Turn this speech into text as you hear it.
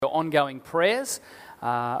your ongoing prayers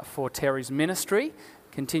for Terry's ministry.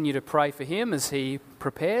 Continue to pray for him as he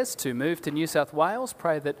prepares to move to New South Wales.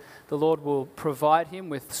 Pray that the Lord will provide him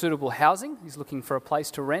with suitable housing. He's looking for a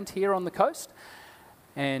place to rent here on the coast.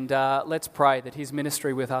 And let's pray that his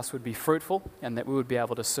ministry with us would be fruitful and that we would be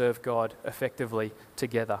able to serve God effectively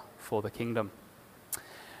together for the kingdom.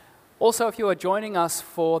 Also, if you are joining us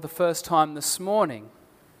for the first time this morning,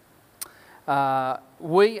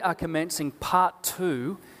 we are commencing part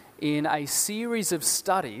 2 in a series of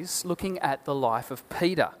studies looking at the life of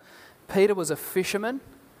Peter. Peter was a fisherman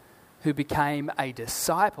who became a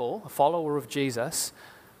disciple, a follower of Jesus,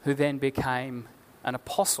 who then became an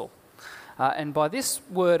apostle. And by this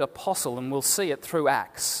word apostle, and we'll see it through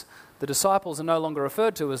Acts, the disciples are no longer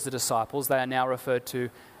referred to as the disciples, they are now referred to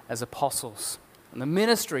as apostles. And the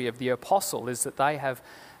ministry of the apostle is that they have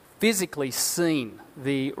physically seen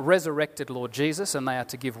the resurrected Lord Jesus, and they are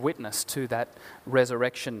to give witness to that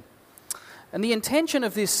resurrection. And the intention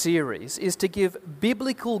of this series is to give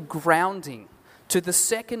biblical grounding to the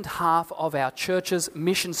second half of our church's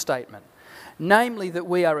mission statement, namely that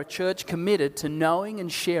we are a church committed to knowing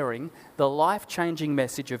and sharing the life-changing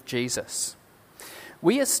message of Jesus.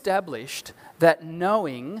 We established that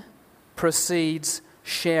knowing precedes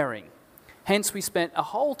sharing. Hence, we spent a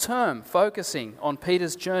whole term focusing on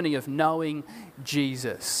Peter's journey of knowing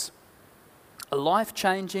Jesus. A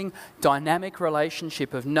life-changing, dynamic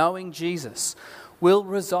relationship of knowing Jesus will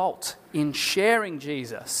result in sharing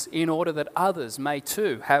Jesus in order that others may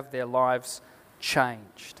too have their lives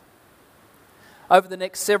changed. Over the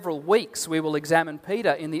next several weeks, we will examine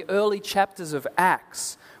Peter in the early chapters of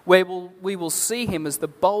Acts, where we will see him as the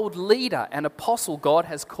bold leader and apostle God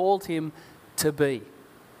has called him to be.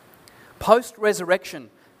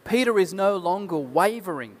 Post-resurrection, Peter is no longer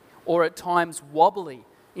wavering or at times wobbly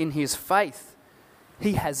in his faith.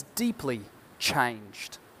 He has deeply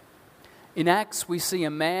changed. In Acts, we see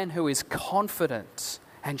a man who is confident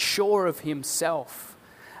and sure of himself,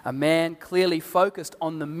 a man clearly focused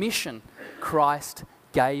on the mission Christ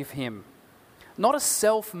gave him. Not a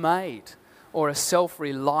self-made or a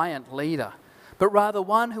self-reliant leader, but rather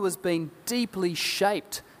one who has been deeply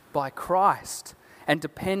shaped by Christ and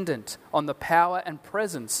dependent on the power and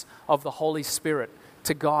presence of the Holy Spirit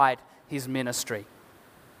to guide his ministry.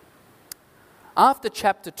 After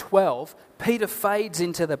chapter 12, Peter fades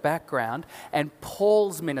into the background and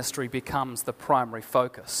Paul's ministry becomes the primary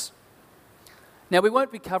focus. Now, we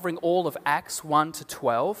won't be covering all of Acts 1 to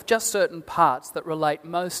 12, just certain parts that relate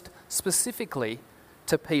most specifically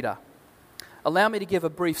to Peter. Allow me to give a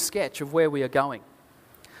brief sketch of where we are going.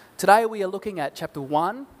 Today we are looking at chapter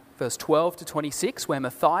 1, verse 12 to 26, where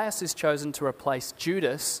Matthias is chosen to replace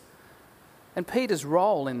Judas and Peter's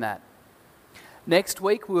role in that. Next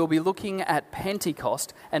week, we will be looking at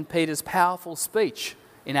Pentecost and Peter's powerful speech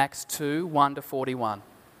in Acts 2, 1 to 41.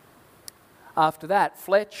 After that,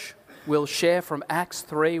 Fletch will share from Acts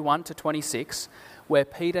 3, 1 to 26, where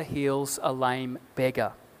Peter heals a lame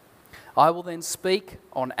beggar. I will then speak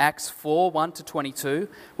on Acts 4, 1 to 22,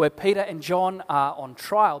 where Peter and John are on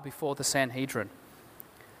trial before the Sanhedrin.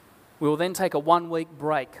 We will then take a 1-week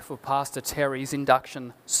break for Pastor Terry's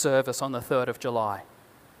induction service on the 3rd of July.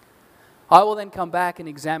 I will then come back and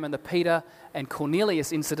examine the Peter and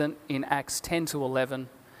Cornelius incident in Acts 10 to 11,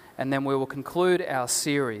 and then we will conclude our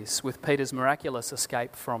series with Peter's miraculous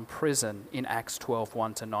escape from prison in Acts 12,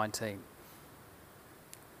 1 to 19.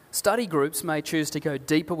 Study groups may choose to go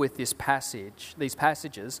deeper with these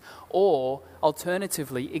passages, or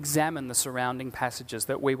alternatively examine the surrounding passages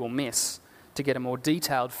that we will miss to get a more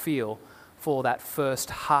detailed feel for that first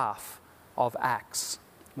half of Acts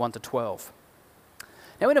 1 to 12.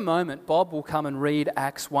 Now in a moment, Bob will come and read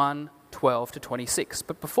Acts 1, 12 to 26.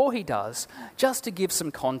 But before he does, just to give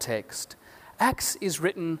some context, Acts is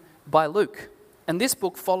written by Luke, and this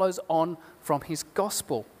book follows on from his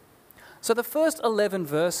gospel. So the first 11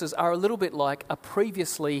 verses are a little bit like a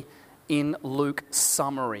previously in Luke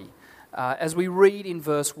summary. As we read in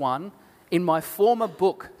verse 1, "In my former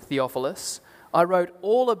book, Theophilus, I wrote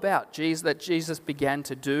all about Jesus that Jesus began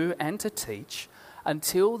to do and to teach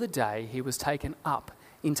until the day he was taken up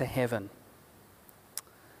into heaven."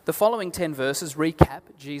 The following 10 verses recap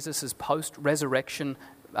Jesus' post-resurrection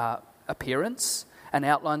appearance and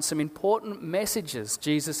outline some important messages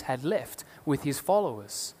Jesus had left with his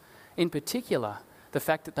followers. In particular, the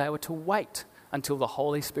fact that they were to wait until the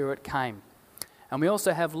Holy Spirit came. And we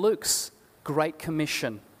also have Luke's great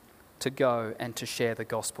commission to go and to share the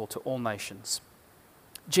gospel to all nations.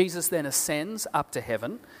 Jesus then ascends up to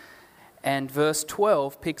heaven, and verse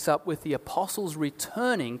 12 picks up with the apostles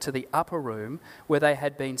returning to the upper room where they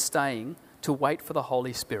had been staying to wait for the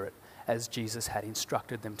Holy Spirit as Jesus had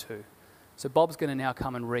instructed them to. So Bob's going to now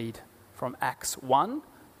come and read from Acts 1,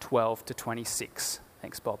 12 to 26.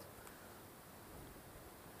 Thanks, Bob.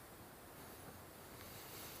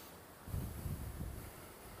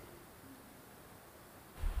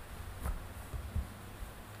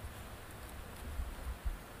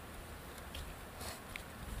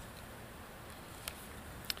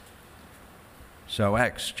 So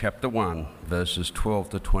Acts chapter 1, verses 12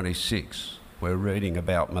 to 26, we're reading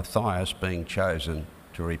about Matthias being chosen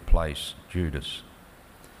to replace Judas.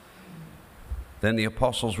 Then the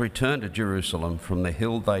apostles returned to Jerusalem from the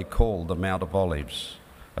hill they called the Mount of Olives,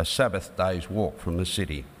 a Sabbath day's walk from the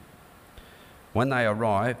city. When they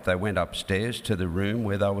arrived, they went upstairs to the room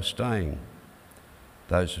where they were staying.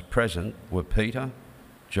 Those present were Peter,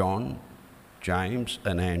 John, James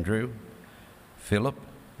and Andrew, Philip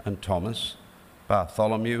and Thomas,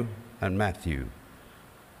 Bartholomew and Matthew,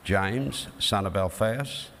 James, son of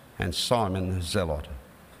Alphaeus, and Simon the Zealot,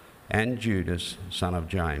 and Judas, son of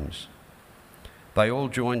James. They all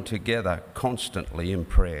joined together constantly in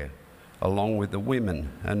prayer, along with the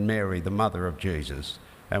women and Mary, the mother of Jesus,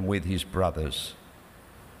 and with his brothers.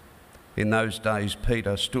 In those days,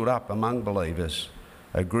 Peter stood up among believers,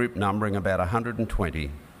 a group numbering about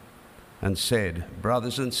 120, and said,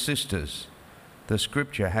 "Brothers and sisters, the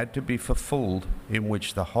scripture had to be fulfilled in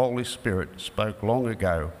which the Holy Spirit spoke long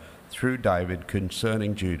ago through David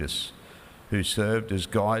concerning Judas, who served as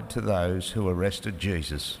guide to those who arrested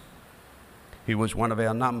Jesus. He was one of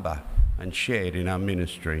our number and shared in our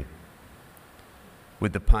ministry.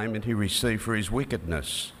 With the payment he received for his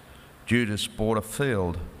wickedness, Judas bought a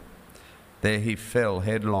field. There he fell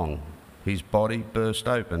headlong. His body burst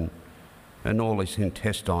open and all his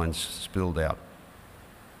intestines spilled out.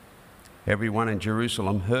 Everyone in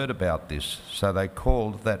Jerusalem heard about this, so they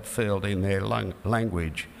called that field in their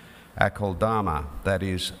language Akeldama, that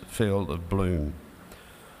is, field of bloom.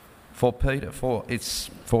 For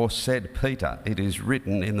said Peter, it is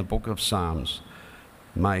written in the book of Psalms,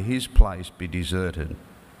 may his place be deserted.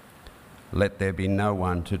 Let there be no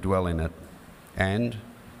one to dwell in it, and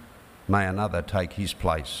may another take his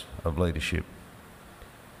place of leadership.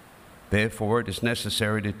 Therefore, it is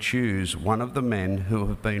necessary to choose one of the men who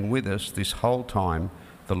have been with us this whole time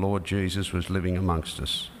the Lord Jesus was living amongst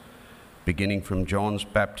us, beginning from John's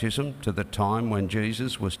baptism to the time when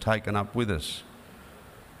Jesus was taken up with us.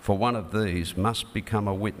 For one of these must become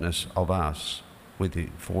a witness of us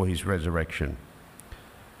for his resurrection."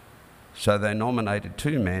 So they nominated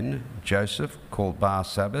 2 men, Joseph, called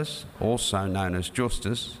Barsabbas, also known as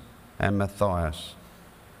Justus, and Matthias.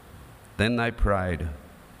 Then they prayed,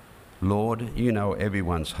 "Lord, you know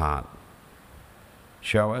everyone's heart.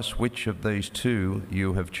 Show us which of these 2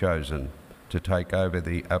 you have chosen to take over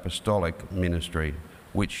the apostolic ministry,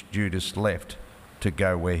 which Judas left to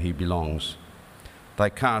go where he belongs." They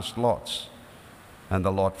cast lots, and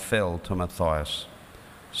the lot fell to Matthias.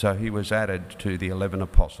 So he was added to the 11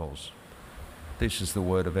 apostles. This is the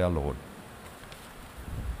word of our Lord.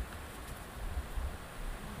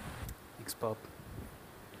 Thanks, Bob.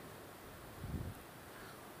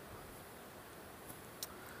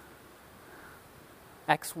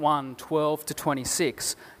 Acts 1, 12 to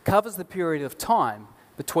 26 covers the period of time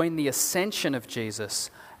between the ascension of Jesus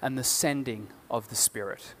and the sending of the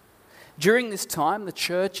Spirit. During this time, the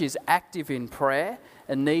church is active in prayer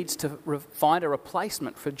and needs to find a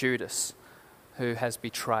replacement for Judas, who has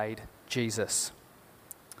betrayed Jesus.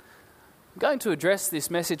 I'm going to address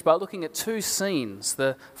this message by looking at 2 scenes.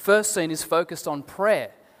 The first scene is focused on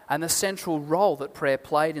prayer and the central role that prayer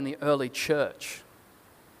played in the early church.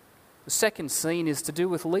 The second scene is to do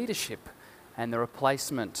with leadership and the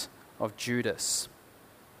replacement of Judas.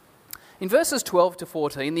 In verses 12 to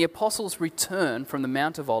 14, the apostles return from the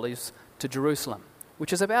Mount of Olives to Jerusalem,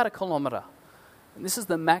 which is about 1 kilometre. And this is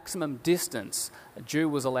the maximum distance a Jew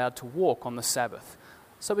was allowed to walk on the Sabbath.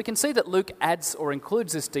 So we can see that Luke adds or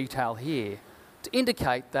includes this detail here to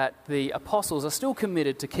indicate that the apostles are still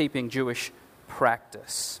committed to keeping Jewish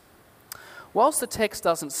practice. Whilst the text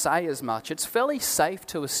doesn't say as much, it's fairly safe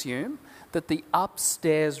to assume that the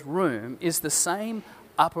upstairs room is the same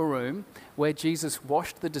upper room where Jesus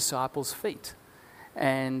washed the disciples' feet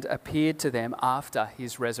and appeared to them after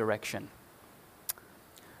his resurrection.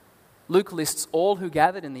 Luke lists all who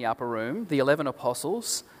gathered in the upper room, the 11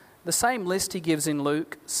 apostles, the same list he gives in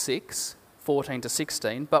Luke 6, 14 to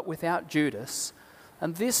 16, but without Judas.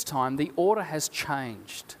 And this time the order has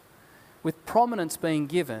changed, with prominence being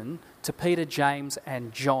given to Peter, James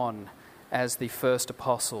and John as the first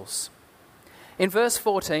apostles. In verse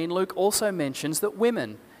 14, Luke also mentions that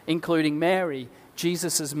women, including Mary,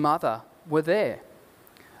 Jesus' mother, were there.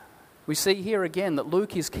 We see here again that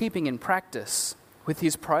Luke is keeping in practice with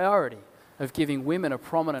his priority of giving women a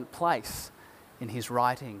prominent place in his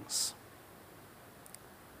writings.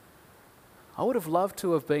 I would have loved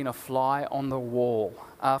to have been a fly on the wall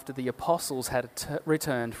after the apostles had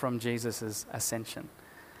returned from Jesus' ascension.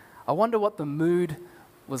 I wonder what the mood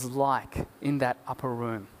was like in that upper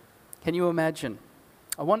room. Can you imagine?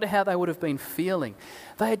 I wonder how they would have been feeling.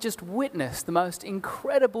 They had just witnessed the most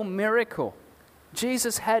incredible miracle.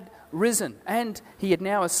 Jesus had risen and he had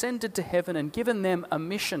now ascended to heaven and given them a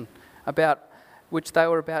mission about which they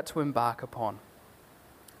were about to embark upon.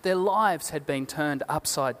 Their lives had been turned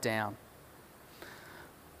upside down.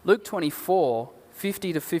 Luke 24,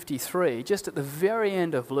 50 to 53, just at the very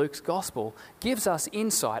end of Luke's gospel, gives us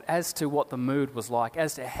insight as to what the mood was like,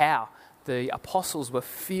 as to how the apostles were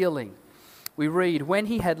feeling. We read, when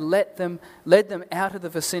he had led them out of the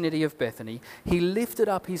vicinity of Bethany, he lifted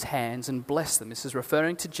up his hands and blessed them. This is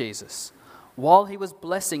referring to Jesus. While he was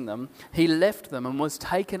blessing them, he left them and was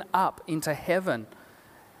taken up into heaven.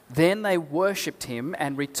 Then they worshipped him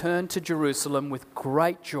and returned to Jerusalem with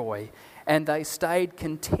great joy, and they stayed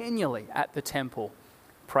continually at the temple,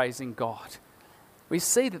 praising God. We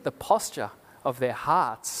see that the posture of their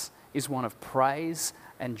hearts is one of praise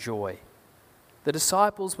and joy. The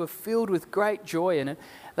disciples were filled with great joy, and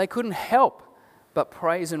they couldn't help but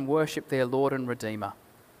praise and worship their Lord and Redeemer.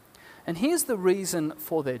 And here's the reason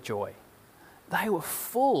for their joy. They were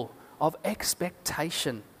full of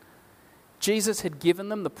expectation. Jesus had given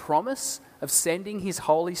them the promise of sending his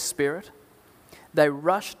Holy Spirit. They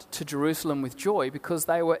rushed to Jerusalem with joy because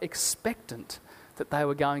they were expectant that they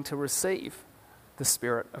were going to receive the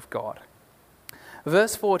Spirit of God.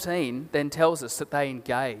 Verse 14 then tells us that they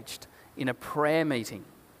engaged in a prayer meeting.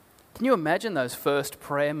 Can you imagine those first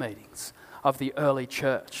prayer meetings of the early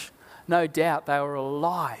church? No doubt they were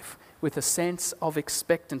alive with a sense of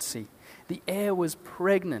expectancy. The air was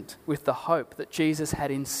pregnant with the hope that Jesus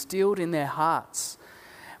had instilled in their hearts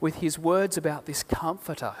with his words about this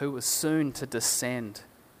comforter who was soon to descend.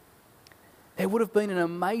 There would have been an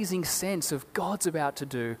amazing sense of God's about to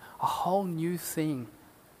do a whole new thing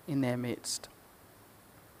in their midst.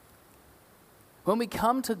 When we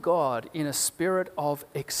come to God in a spirit of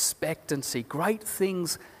expectancy, great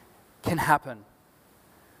things can happen.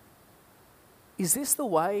 Is this the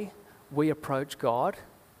way we approach God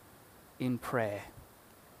in prayer?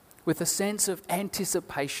 With a sense of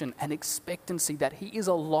anticipation and expectancy that he is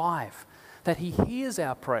alive, that he hears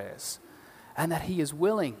our prayers, and that he is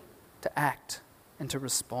willing to act and to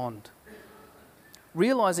respond.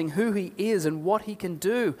 Realizing who he is and what he can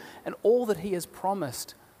do and all that he has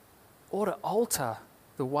promised ought to alter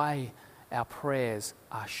the way our prayers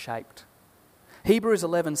are shaped. Hebrews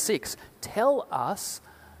 11:6 tell us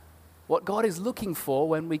what God is looking for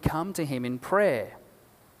when we come to him in prayer.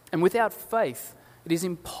 And without faith, it is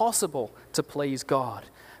impossible to please God,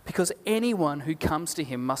 because anyone who comes to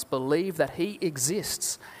him must believe that he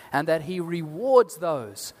exists and that he rewards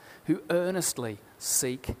those who earnestly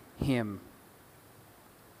seek him.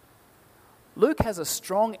 Luke has a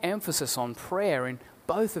strong emphasis on prayer in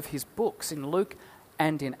both of his books, in Luke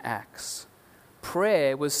and in Acts.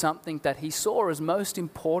 Prayer was something that he saw as most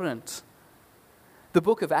important. The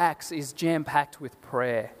book of Acts is jam-packed with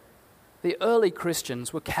prayer. The early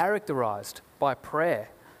Christians were characterized by prayer.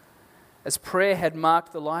 As prayer had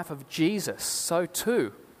marked the life of Jesus, so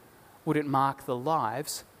too would it mark the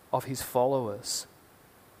lives of his followers.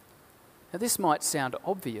 Now, this might sound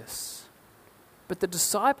obvious, but the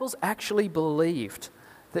disciples actually believed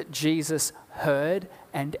that Jesus heard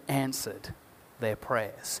and answered their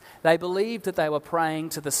prayers. They believed that they were praying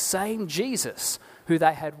to the same Jesus who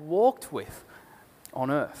they had walked with on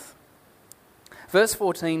earth. Verse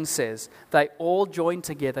 14 says, they all joined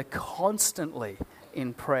together constantly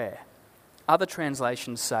in prayer. Other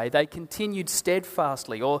translations say they continued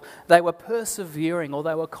steadfastly, or they were persevering, or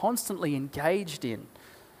they were constantly engaged in.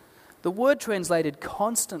 The word translated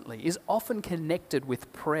constantly is often connected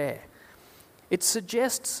with prayer. It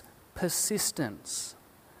suggests persistence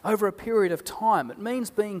over a period of time. It means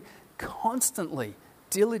being constantly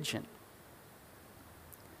diligent.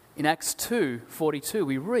 In Acts 2:42,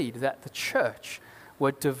 we read that the church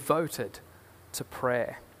were devoted to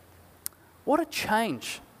prayer. What a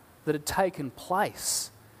change that had taken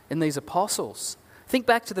place in these apostles. Think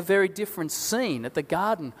back to the very different scene at the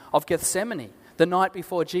Garden of Gethsemane the night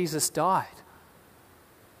before Jesus died.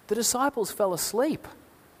 The disciples fell asleep.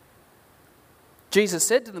 Jesus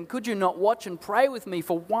said to them, "Could you not watch and pray with me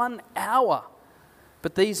for 1 hour?"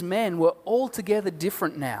 But these men were altogether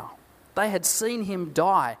different now. They had seen him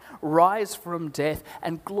die, rise from death,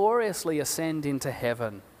 and gloriously ascend into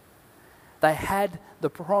heaven. They had the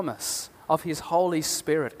promise of his Holy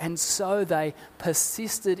Spirit, and so they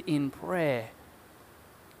persisted in prayer,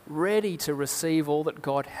 ready to receive all that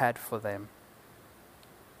God had for them.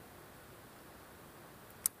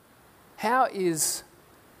 How is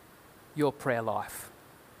your prayer life?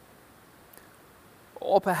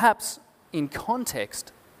 Or perhaps in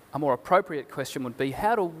context, a more appropriate question would be,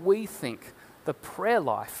 how do we think the prayer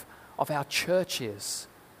life of our church is?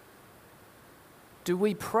 Do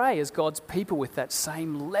we pray as God's people with that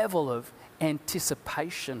same level of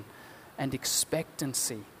anticipation and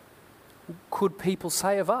expectancy? Could people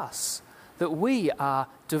say of us that we are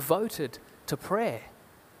devoted to prayer?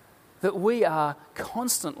 That we are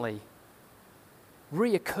constantly,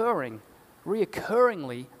 reoccurringly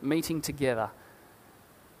meeting together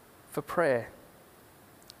for prayer?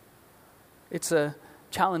 It's a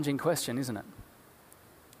challenging question, isn't it?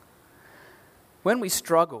 When we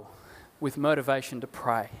struggle with motivation to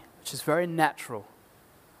pray, which is very natural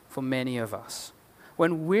for many of us,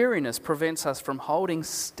 when weariness prevents us from holding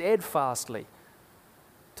steadfastly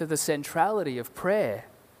to the centrality of prayer,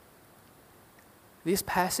 this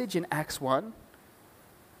passage in Acts 1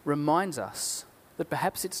 reminds us that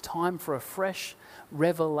perhaps it's time for a fresh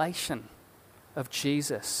revelation of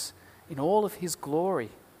Jesus in all of his glory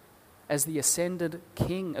as the ascended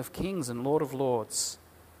King of Kings and Lord of Lords,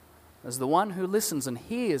 as the one who listens and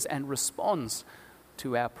hears and responds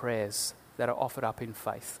to our prayers that are offered up in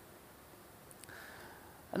faith.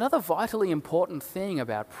 Another vitally important thing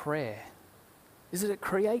about prayer is that it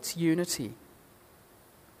creates unity.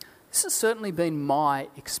 This has certainly been my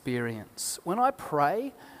experience. When I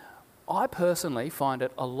pray, I personally find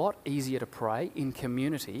it a lot easier to pray in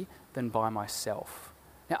community than by myself.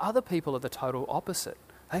 Now, other people are the total opposite.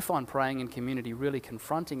 They find praying in community really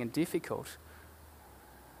confronting and difficult.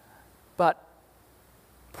 But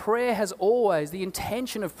the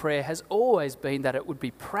intention of prayer has always been that it would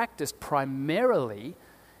be practiced primarily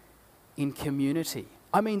in community.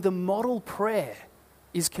 I mean, the model prayer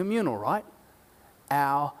is communal, right?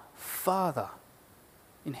 Our Father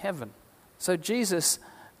in heaven. So Jesus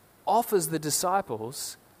offers the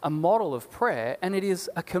disciples a model of prayer, and it is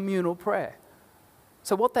a communal prayer.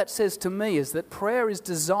 So what that says to me is that prayer is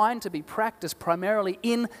designed to be practiced primarily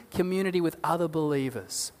in community with other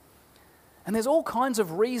believers. And there's all kinds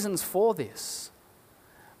of reasons for this.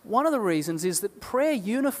 One of the reasons is that prayer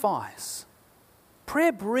unifies.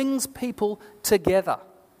 Prayer brings people together.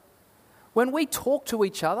 When we talk to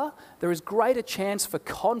each other, there is greater chance for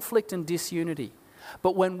conflict and disunity.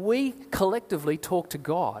 But when we collectively talk to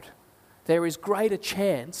God, there is greater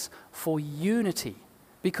chance for unity,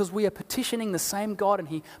 because we are petitioning the same God, and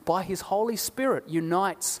He, by His Holy Spirit,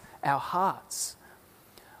 unites our hearts.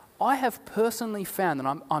 I have personally found,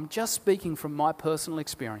 and I'm just speaking from my personal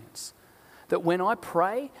experience, that when I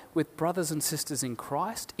pray with brothers and sisters in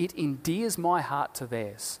Christ, it endears my heart to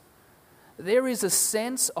theirs. There is a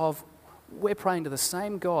sense of we're praying to the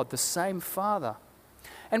same God, the same Father.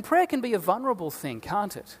 And prayer can be a vulnerable thing,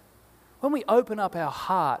 can't it? When we open up our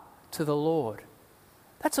heart to the Lord,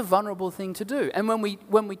 that's a vulnerable thing to do. And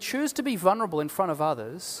when we choose to be vulnerable in front of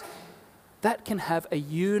others, that can have a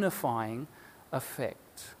unifying effect.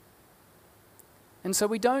 And so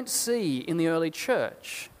we don't see in the early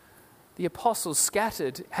church the apostles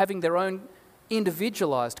scattered, having their own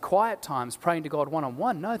individualized quiet times, praying to God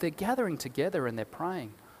one-on-one. No, they're gathering together and they're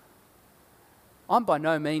praying. I'm by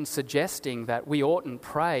no means suggesting that we oughtn't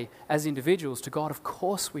pray as individuals to God. Of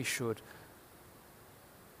course we should.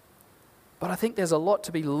 But I think there's a lot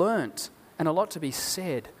to be learnt and a lot to be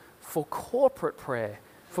said for corporate prayer,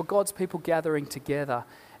 for God's people gathering together.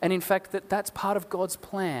 And in fact, that's part of God's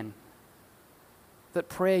plan, that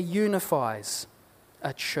prayer unifies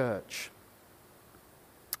a church.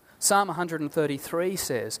 Psalm 133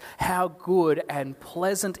 says, "How good and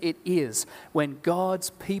pleasant it is when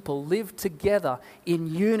God's people live together in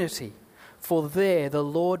unity, for there the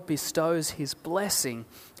Lord bestows His blessing,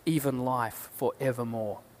 even life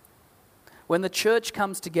forevermore." When the church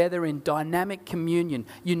comes together in dynamic communion,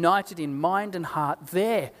 united in mind and heart,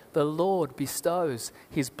 there the Lord bestows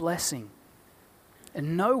His blessing.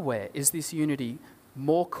 And nowhere is this unity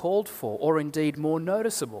more called for, or indeed more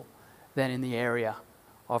noticeable, than in the area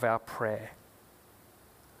of our prayer.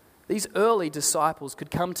 These early disciples could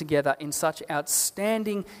come together in such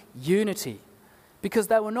outstanding unity because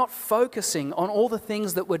they were not focusing on all the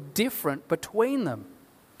things that were different between them.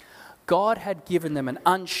 God had given them an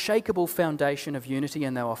unshakable foundation of unity,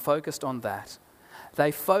 and they were focused on that.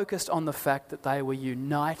 They focused on the fact that they were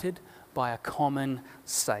united by a common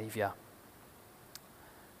Saviour.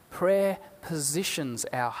 Prayer positions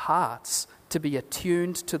our hearts to be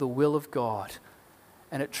attuned to the will of God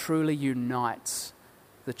and it truly unites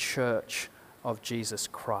the church of Jesus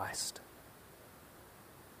Christ.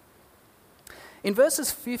 In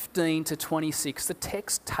verses 15 to 26, the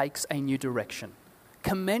text takes a new direction,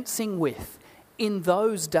 commencing with, "In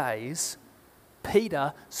those days,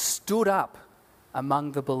 Peter stood up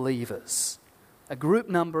among the believers," a group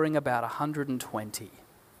numbering about 120.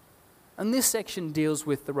 And this section deals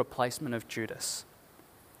with the replacement of Judas.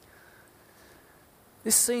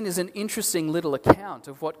 This scene is an interesting little account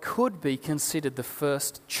of what could be considered the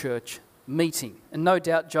first church meeting. And no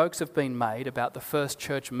doubt jokes have been made about the first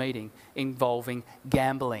church meeting involving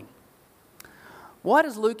gambling. Why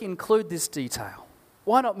does Luke include this detail?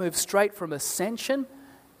 Why not move straight from Ascension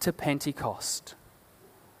to Pentecost?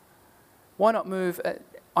 Why not move...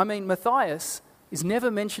 Matthias is never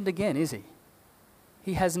mentioned again, is he?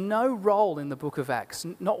 He has no role in the book of Acts.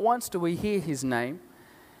 Not once do we hear his name.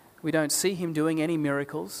 We don't see him doing any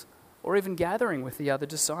miracles or even gathering with the other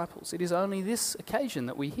disciples. It is only this occasion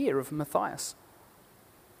that we hear of Matthias.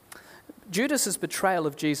 Judas's betrayal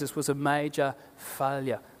of Jesus was a major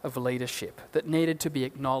failure of leadership that needed to be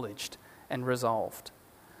acknowledged and resolved.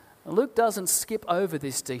 Luke doesn't skip over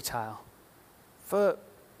this detail for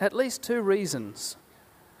at least two reasons.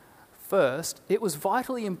 First, it was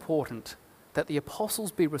vitally important that the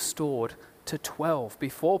apostles be restored to 12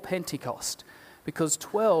 before Pentecost, because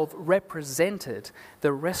 12 represented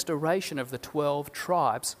the restoration of the 12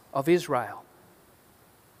 tribes of Israel.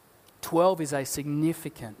 12 is a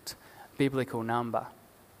significant biblical number.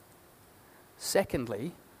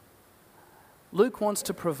 Secondly, Luke wants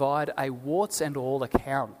to provide a warts and all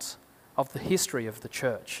account of the history of the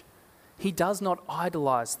church. He does not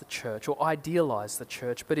idolize the church or idealize the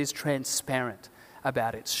church, but is transparent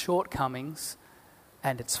about its shortcomings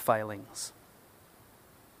and its failings.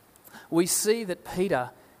 We see that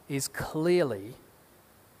Peter is clearly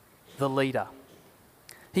the leader.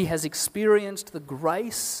 He has experienced the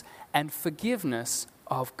grace and forgiveness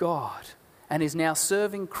of God and is now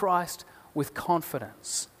serving Christ with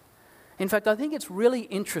confidence. In fact, I think it's really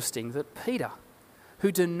interesting that Peter,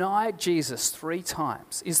 who denied Jesus 3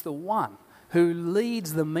 times, is the one who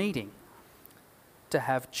leads the meeting to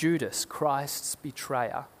have Judas, Christ's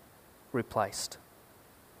betrayer, replaced.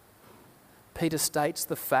 Peter states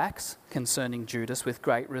the facts concerning Judas with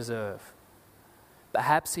great reserve.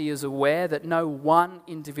 Perhaps he is aware that no one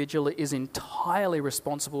individual is entirely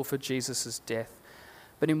responsible for Jesus' death,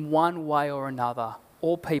 but in one way or another,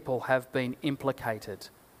 all people have been implicated.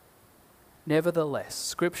 Nevertheless,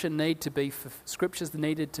 scriptures needed to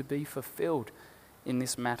be fulfilled in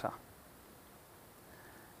this matter.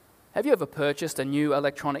 Have you ever purchased a new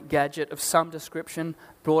electronic gadget of some description,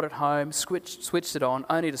 brought it home, switched it on,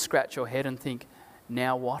 only to scratch your head and think,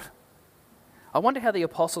 now what? I wonder how the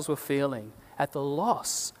apostles were feeling at the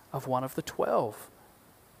loss of one of the 12.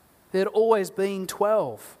 There had always been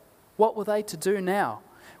 12. What were they to do now?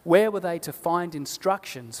 Where were they to find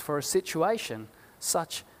instructions for a situation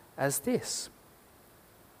such as this?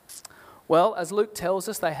 Well, as Luke tells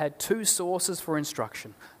us, they had 2 sources for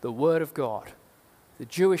instruction: the Word of God, the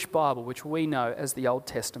Jewish Bible, which we know as the Old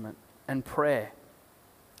Testament, and prayer.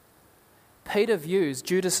 Peter views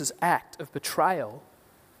Judas's act of betrayal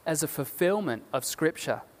as a fulfillment of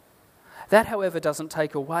Scripture. That, however, doesn't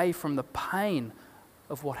take away from the pain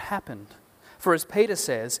of what happened. For as Peter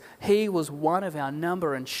says, he was one of our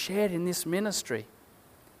number and shared in this ministry.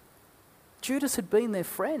 Judas had been their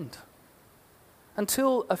friend.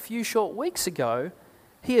 Until a few short weeks ago,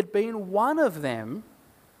 he had been one of them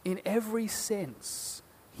in every sense.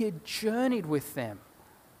 He had journeyed with them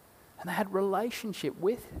and they had relationship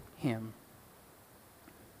with him.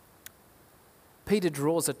 Peter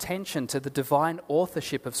draws attention to the divine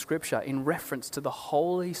authorship of Scripture in reference to the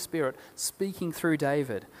Holy Spirit speaking through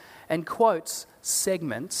David, and quotes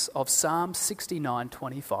segments of Psalm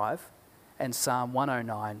 69:25 and Psalm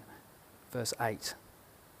 109 verse 8.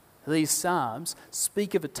 These psalms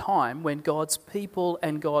speak of a time when God's people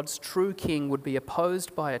and God's true king would be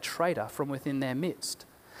opposed by a traitor from within their midst,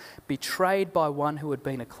 betrayed by one who had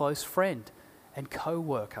been a close friend and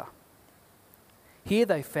co-worker. Here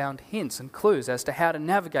they found hints and clues as to how to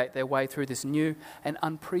navigate their way through this new and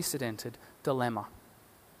unprecedented dilemma.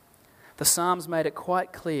 The Psalms made it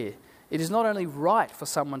quite clear it is not only right for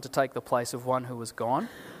someone to take the place of one who was gone,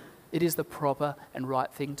 it is the proper and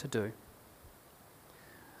right thing to do.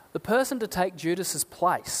 The person to take Judas's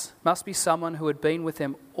place must be someone who had been with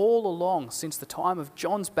them all along since the time of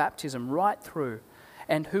John's baptism right through,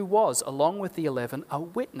 and who was, along with the 11, a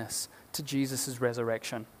witness to Jesus'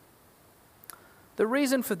 resurrection. The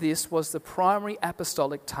reason for this was the primary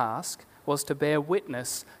apostolic task was to bear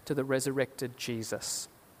witness to the resurrected Jesus.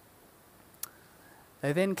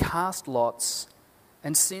 They then cast lots,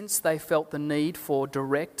 and since they felt the need for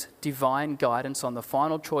direct divine guidance on the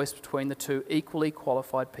final choice between the two equally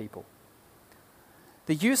qualified people,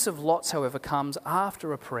 the use of lots, however, comes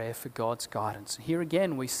after a prayer for God's guidance. Here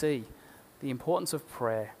again we see the importance of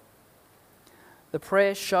prayer. The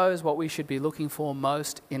prayer shows what we should be looking for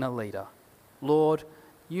most in a leader. Lord,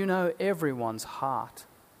 you know everyone's heart.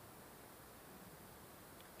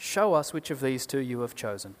 Show us which of these two you have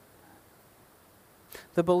chosen.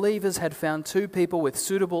 The believers had found two people with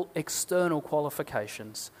suitable external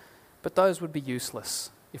qualifications, but those would be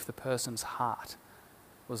useless if the person's heart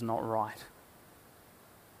was not right.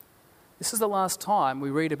 This is the last time we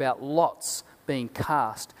read about lots being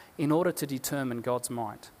cast in order to determine God's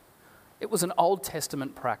mind. It was an Old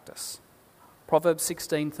Testament practice. Proverbs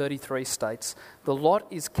 16:33 states, "The lot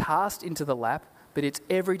is cast into the lap, but its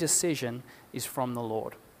every decision is from the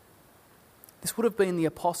Lord." This would have been the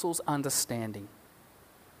apostles' understanding.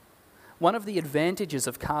 One of the advantages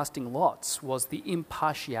of casting lots was the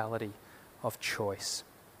impartiality of choice.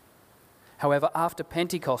 However, after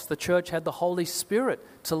Pentecost, the church had the Holy Spirit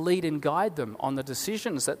to lead and guide them on the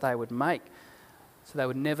decisions that they would make, so they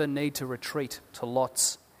would never need to retreat to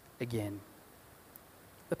lots again.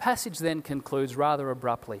 The passage then concludes rather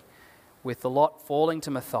abruptly with the lot falling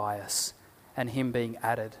to Matthias and him being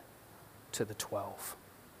added to the 12.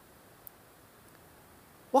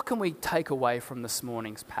 What can we take away from this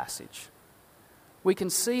morning's passage? We can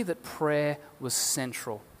see that prayer was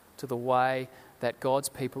central to the way that God's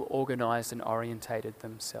people organised and orientated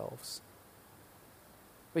themselves.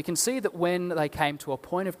 We can see that when they came to a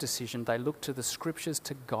point of decision, they looked to the scriptures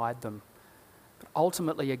to guide them. But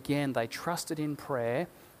ultimately, again, they trusted in prayer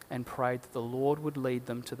and prayed that the Lord would lead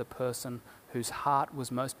them to the person whose heart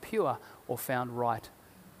was most pure or found right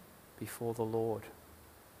before the Lord.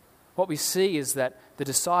 What we see is that the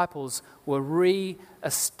apostles were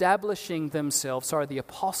re-establishing themselves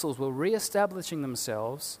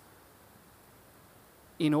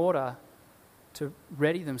in order to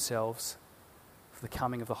ready themselves for the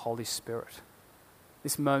coming of the Holy Spirit.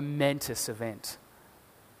 This momentous event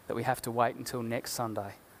that we have to wait until next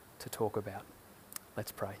Sunday to talk about.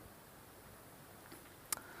 Let's pray.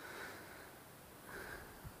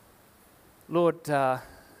 Lord,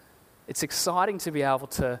 it's exciting to be able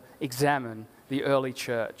to examine the early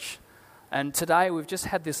church. And today we've just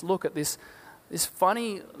had this look at this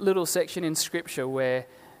funny little section in Scripture where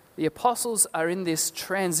the apostles are in this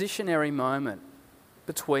transitionary moment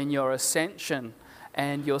between your ascension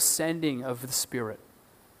and your sending of the Spirit.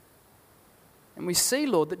 And we see,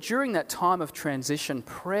 Lord, that during that time of transition,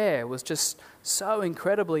 prayer was just so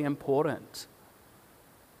incredibly important.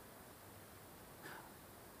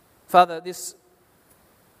 Father, this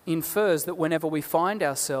infers that whenever we find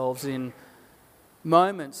ourselves in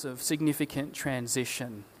moments of significant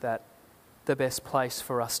transition, that the best place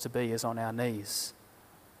for us to be is on our knees.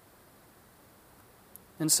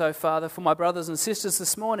 And so, Father, for my brothers and sisters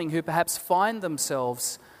this morning who perhaps find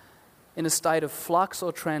themselves in a state of flux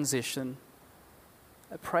or transition,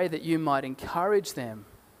 I pray that you might encourage them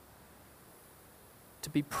to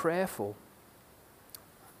be prayerful.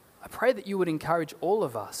 I pray that you would encourage all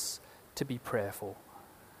of us to be prayerful,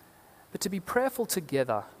 but to be prayerful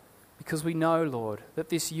together, because we know, Lord, that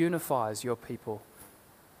this unifies your people,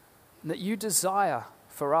 and that you desire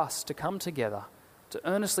for us to come together, to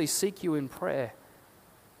earnestly seek you in prayer,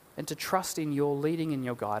 and to trust in your leading and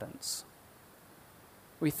your guidance.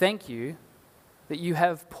 We thank you that you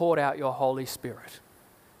have poured out your Holy Spirit,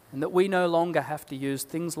 and that we no longer have to use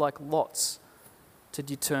things like lots to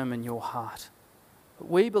determine your heart. But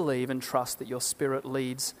we believe and trust that your Spirit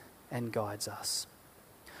leads and guides us.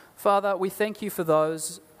 Father, we thank you for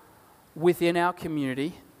those within our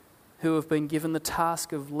community who have been given the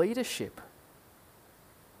task of leadership.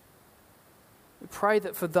 We pray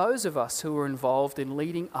that for those of us who are involved in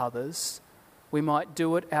leading others, we might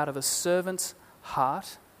do it out of a servant's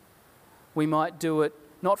heart. We might do it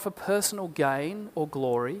not for personal gain or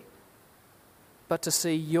glory, but to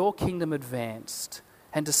see your kingdom advanced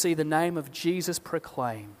and to see the name of Jesus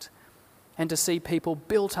proclaimed and to see people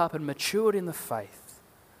built up and matured in the faith.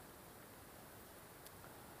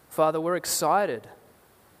 Father, we're excited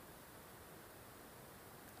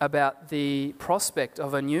about the prospect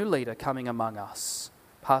of a new leader coming among us,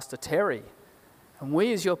 Pastor Terry. And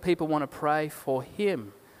we as your people want to pray for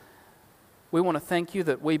him. We want to thank you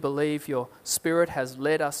that we believe your Spirit has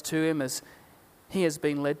led us to him as he has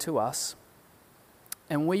been led to us.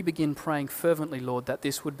 And we begin praying fervently, Lord, that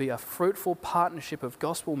this would be a fruitful partnership of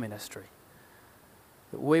gospel ministry,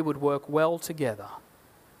 that we would work well together.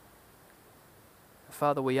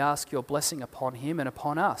 Father, we ask your blessing upon him and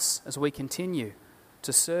upon us as we continue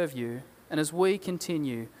to serve you, and as we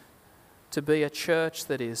continue to be a church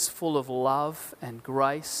that is full of love and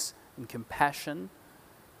grace and compassion,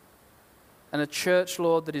 and a church,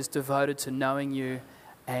 Lord, that is devoted to knowing you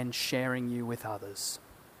and sharing you with others.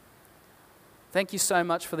 Thank you so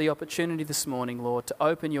much for the opportunity this morning, Lord, to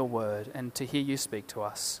open your word and to hear you speak to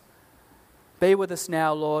us. Be with us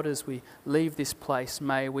now, Lord, as we leave this place.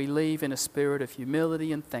 May we leave in a spirit of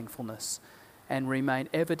humility and thankfulness and remain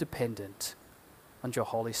ever dependent on your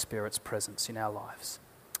Holy Spirit's presence in our lives.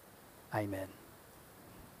 Amen.